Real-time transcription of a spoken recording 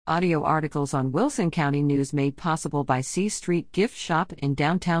Audio articles on Wilson County News made possible by C Street Gift Shop in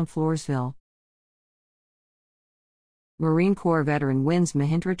downtown Floresville. Marine Corps veteran wins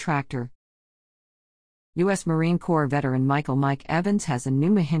Mahindra tractor. U.S. Marine Corps veteran Mike Evans has a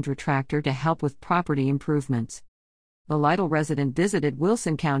new Mahindra tractor to help with property improvements. The Lytle resident visited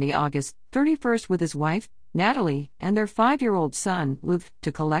Wilson County August 31st with his wife, Natalie, and their 5-year-old son, Luke, to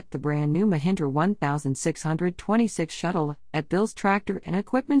collect the brand-new Mahindra 1626 shuttle at Bill's Tractor and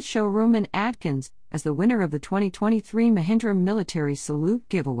Equipment Showroom in Atkins as the winner of the 2023 Mahindra Military Salute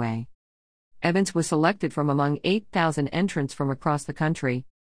giveaway. Evans was selected from among 8,000 entrants from across the country.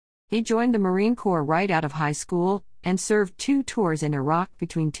 He joined the Marine Corps right out of high school and served 2 tours in Iraq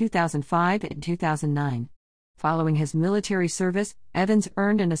between 2005 and 2009. Following his military service, Evans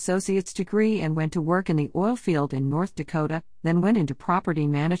earned an associate's degree and went to work in the oil field in North Dakota, then went into property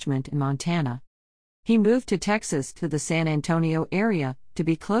management in Montana. He moved to Texas to the San Antonio area to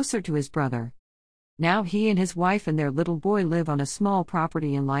be closer to his brother. Now he and his wife and their little boy live on a small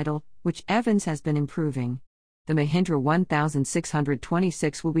property in Lytle, which Evans has been improving. The Mahindra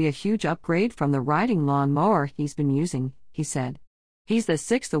 1626 will be a huge upgrade from the riding lawn mower he's been using, he said. He's the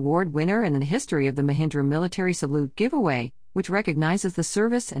 6th award winner in the history of the Mahindra Military Salute giveaway, which recognizes the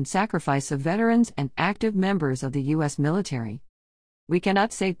service and sacrifice of veterans and active members of the U.S. military. "We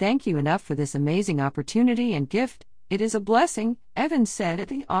cannot say thank you enough for this amazing opportunity and gift. It is a blessing," Evans said at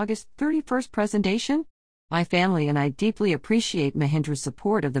the August 31st presentation. "My family and I deeply appreciate Mahindra's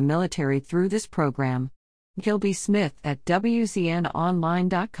support of the military through this program." Gilby Smith at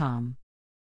WCNonline.com